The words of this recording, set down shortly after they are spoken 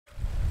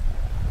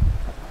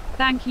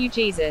Thank you,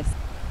 Jesus.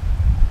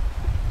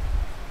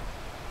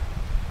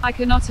 I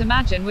cannot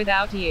imagine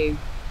without you.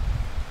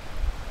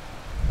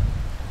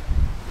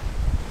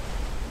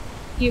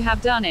 You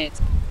have done it.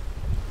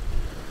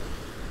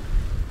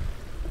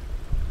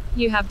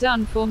 You have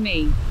done for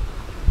me.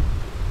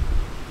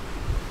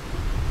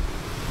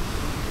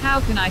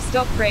 How can I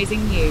stop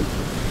praising you?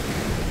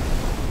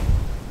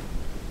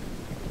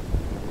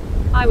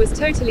 I was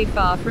totally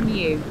far from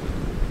you.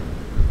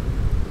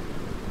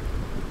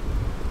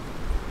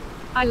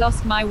 I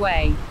lost my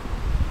way.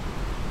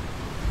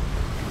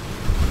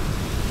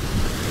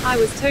 I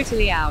was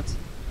totally out.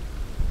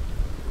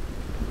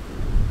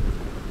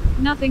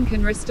 Nothing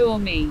can restore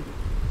me.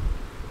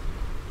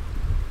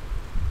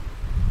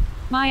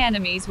 My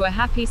enemies were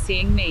happy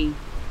seeing me.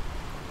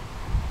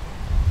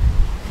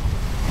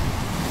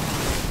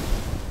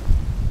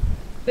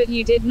 But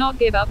you did not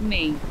give up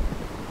me.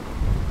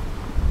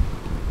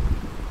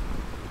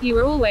 You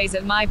were always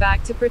at my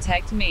back to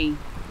protect me.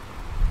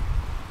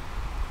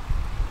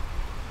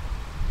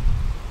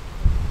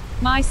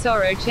 My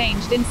sorrow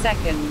changed in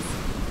seconds.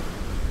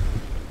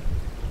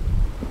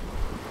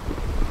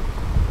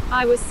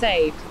 I was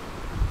saved.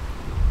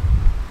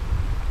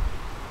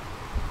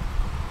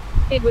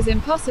 It was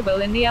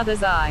impossible in the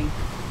other's eye.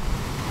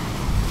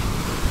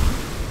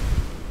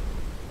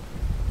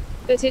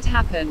 But it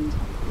happened.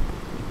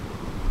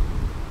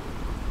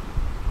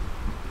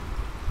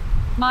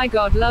 My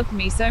God loved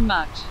me so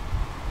much.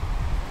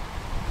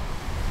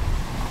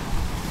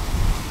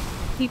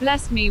 He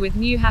blessed me with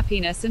new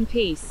happiness and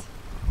peace.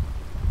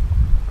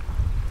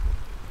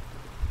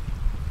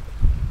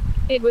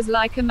 It was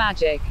like a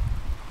magic.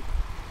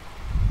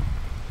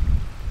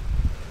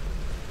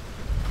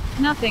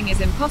 Nothing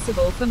is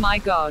impossible for my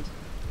God.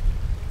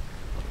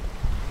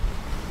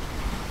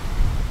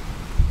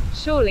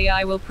 Surely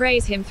I will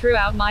praise him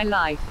throughout my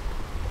life.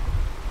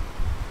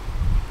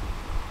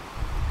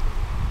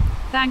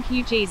 Thank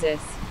you,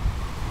 Jesus.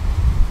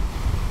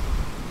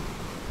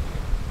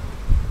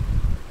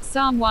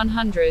 Psalm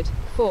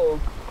 100:4.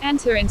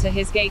 Enter into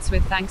his gates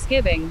with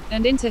thanksgiving,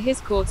 and into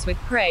his courts with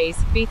praise,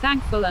 be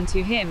thankful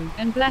unto him,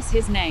 and bless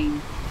his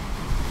name.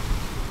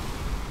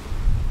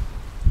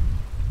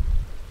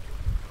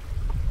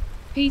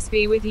 Peace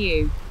be with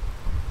you.